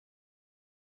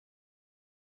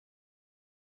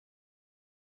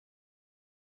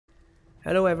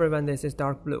Hello everyone, this is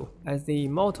Darkbblue. As the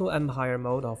Immortal Empire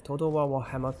mode of Total War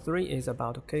Warhammer 3 is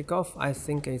about to kick off, I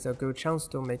think it's a good chance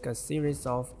to make a series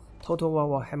of Total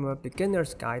War Warhammer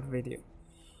Beginner's Guide video.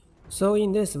 So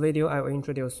in this video, I will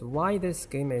introduce why this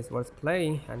game is worth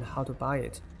playing and how to buy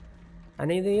it.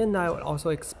 And in the end, I will also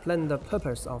explain the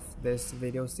purpose of this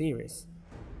video series.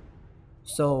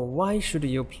 So why should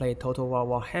you play Total War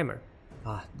Warhammer?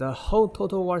 The whole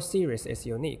Total War series is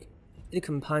unique. It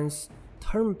combines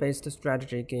turn-based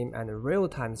strategy game and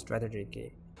real-time strategy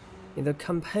game. In the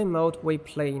campaign mode, we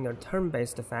play in a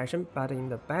turn-based fashion, but in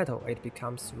the battle, it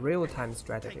becomes real-time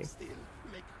strategy.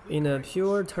 In a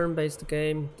pure turn-based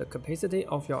game, the capacity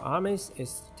of your armies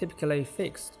is typically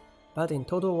fixed, but in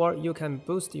Total War, you can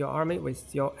boost your army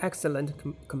with your excellent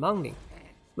commanding,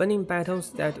 winning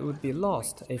battles that would be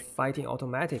lost if fighting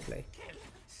automatically.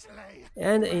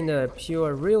 And in a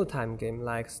pure real-time game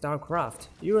like StarCraft,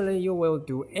 usually you will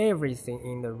do everything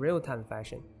in the real-time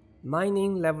fashion,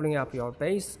 mining, leveling up your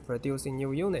base, producing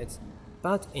new units.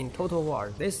 But in Total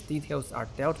War, these details are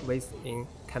dealt with in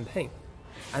campaign,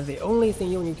 and the only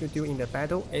thing you need to do in the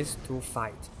battle is to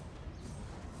fight.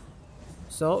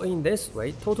 So in this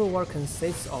way, Total War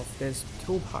consists of these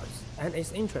two parts, and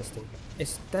it's interesting.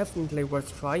 It's definitely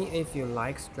worth trying if you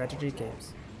like strategy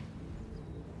games.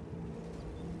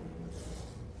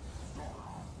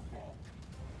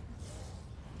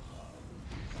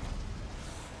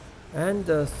 And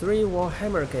the 3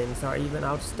 Warhammer games are even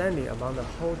outstanding among the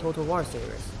whole Total War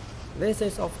series. This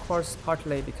is of course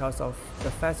partly because of the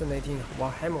fascinating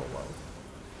Warhammer world.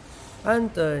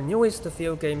 And the newest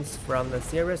few games from the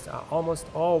series are almost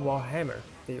all Warhammer.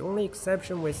 The only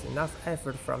exception with enough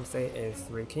effort from say is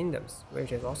 3 Kingdoms,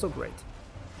 which is also great.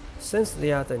 Since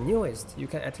they are the newest, you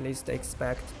can at least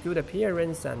expect good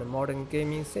appearance and a modern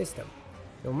gaming system.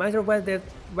 No matter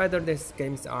whether these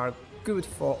games are good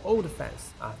for old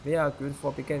fans, they are good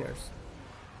for beginners.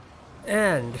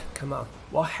 And come on,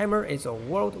 Warhammer is a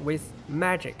world with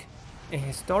magic. In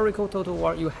historical Total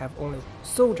War, you have only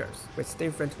soldiers with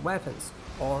different weapons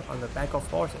or on the back of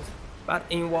horses. But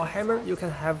in Warhammer, you can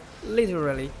have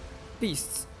literally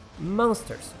beasts,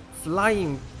 monsters,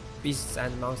 flying beasts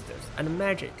and monsters, and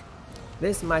magic.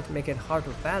 This might make it hard to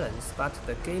balance, but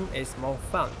the game is more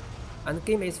fun. And the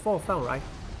game is for fun, right?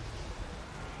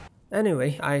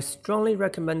 Anyway, I strongly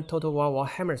recommend Total War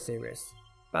Warhammer series,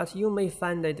 but you may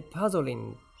find it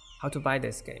puzzling how to buy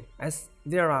this game, as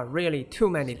there are really too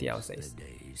many DLCs.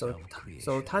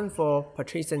 So time for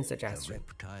purchasing suggestion.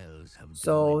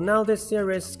 So now this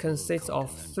series consists of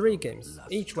 3 games,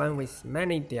 each one with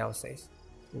many DLCs.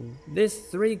 These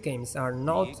 3 games are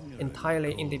not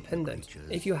entirely independent.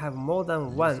 If you have more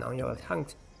than one on your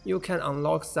account, you can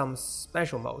unlock some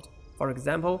special mode. For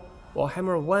example,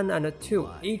 Warhammer 1 and 2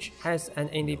 each has an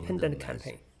independent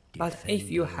campaign, but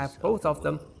if you have both of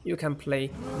them, you can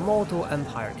play Mortal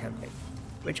Empire campaign,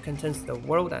 which contains the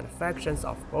world and factions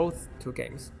of both 2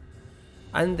 games.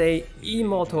 And the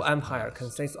Immortal Empire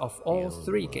consists of all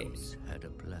 3 games.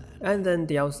 And then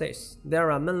DLCs.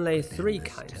 There are mainly 3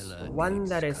 kinds. One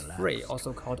that is free,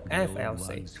 also called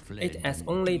FLC. It adds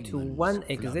only to one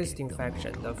existing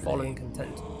faction the following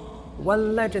content: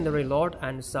 1 legendary lord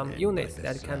and some units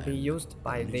that can be used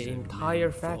by the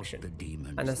entire faction.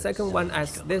 And the second one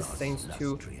adds these things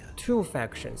to 2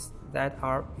 factions that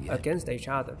are against each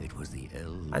other.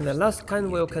 And the last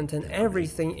kind will contain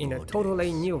everything in a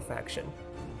totally new faction.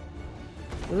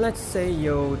 Let's say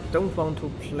you don't want to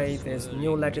play these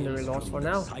new legendary lords for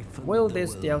now. Will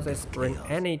these DLCs bring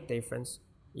any difference?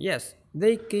 Yes,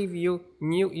 they give you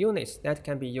new units that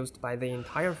can be used by the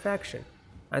entire faction.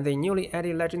 And the newly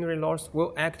added legendary lords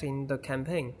will act in the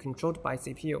campaign controlled by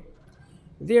CPU.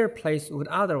 Their place would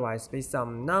otherwise be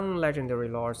some non-legendary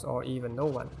lords or even no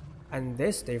one, and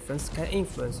this difference can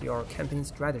influence your campaign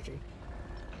strategy.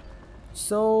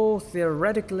 So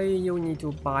theoretically, you need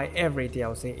to buy every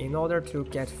DLC in order to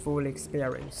get full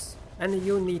experience, and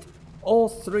you need all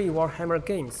 3 Warhammer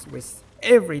games with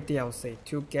every DLC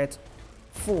to get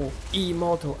full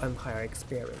Immortal Empire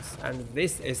experience, and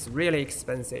this is really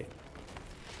expensive.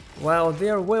 Well,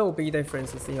 there will be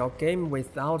differences in your game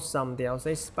without some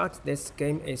DLCs, but this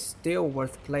game is still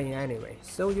worth playing anyway,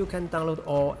 so you can download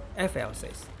all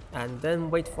FLCs, and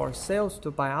then wait for sales to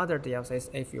buy other DLCs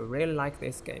if you really like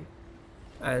this game.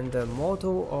 And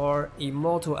Mortal or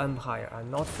Immortal Empire are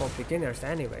not for beginners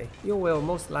anyway. You will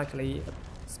most likely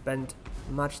spend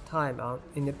much time on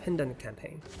independent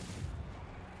campaign.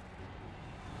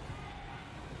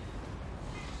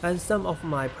 And some of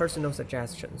my personal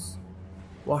suggestions.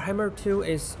 Warhammer 2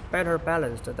 is better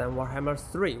balanced than Warhammer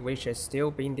 3, which is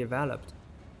still being developed.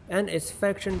 and its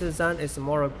faction design is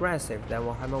more aggressive than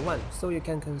Warhammer 1, so you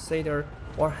can consider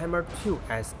Warhammer 2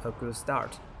 as a good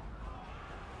start.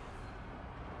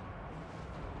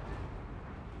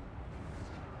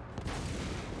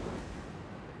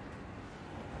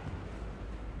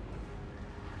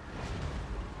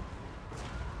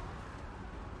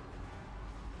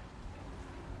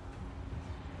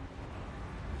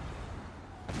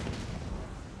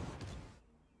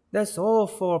 That's all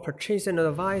for purchasing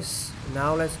advice.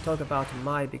 Now let's talk about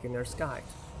my beginner's guide.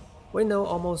 We know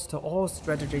almost all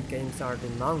strategy games are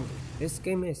demanding. This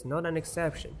game is not an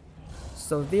exception.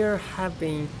 So there have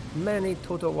been many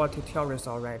Total War tutorials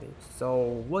already.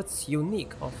 So what's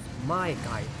unique of my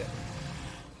guide then?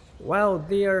 Well,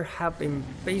 there have been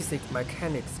basic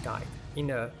mechanics guide in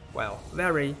a, well,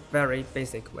 very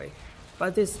basic way.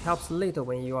 But this helps later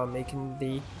when you are making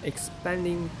the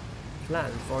expanding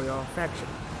plan for your faction.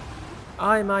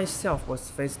 I myself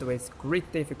was faced with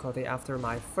great difficulty after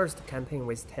my first campaign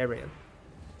with Tyrion.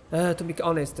 To be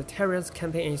honest, Tyrion's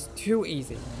campaign is too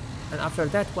easy. And after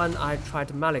that one I tried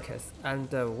Malekith,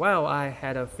 and well, I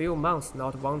had a few months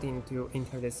not wanting to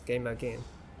enter this game again.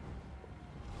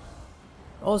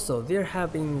 Also, there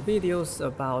have been videos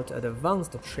about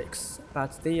advanced tricks,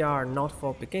 but they are not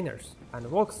for beginners, and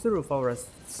walkthrough for a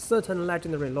certain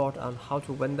legendary lord on how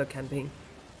to win the campaign.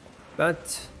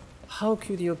 But how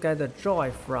could you get the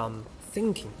joy from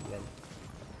thinking then?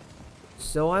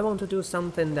 So I want to do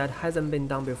something that hasn't been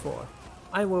done before.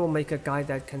 I will make a guide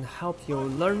that can help you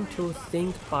learn to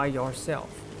think by yourself.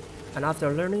 And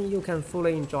after learning, you can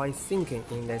fully enjoy thinking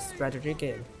in this strategy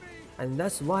game. And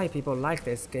that's why people like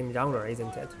this game genre,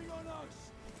 isn't it?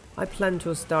 I plan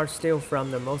to start still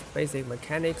from the most basic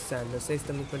mechanics and the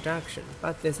system introduction,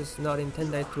 but this is not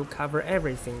intended to cover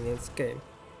everything in this game.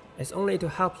 It's only to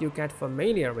help you get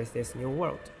familiar with this new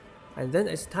world, and then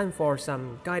it's time for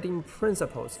some guiding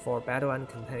principles for battle and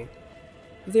campaign.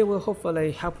 They will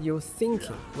hopefully help you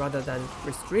thinking rather than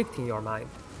restricting your mind,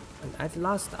 and at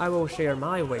last I will share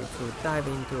my way to dive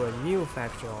into a new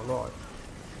faction or lord.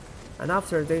 And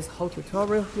after this whole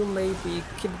tutorial, you may be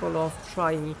capable of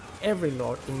trying every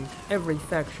lord in every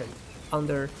faction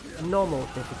under normal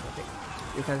difficulty.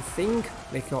 You can think,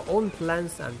 make your own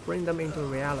plans and bring them into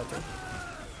reality.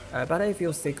 But if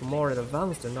you seek more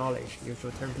advanced knowledge, you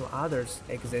should turn to others'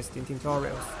 existing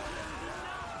tutorials.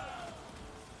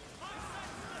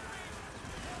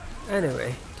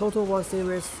 Anyway, Total War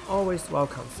series always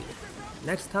welcomes you.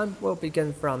 Next time we'll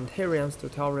begin from Tyrion's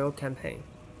tutorial campaign.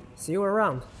 See you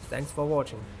around, thanks for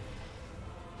watching.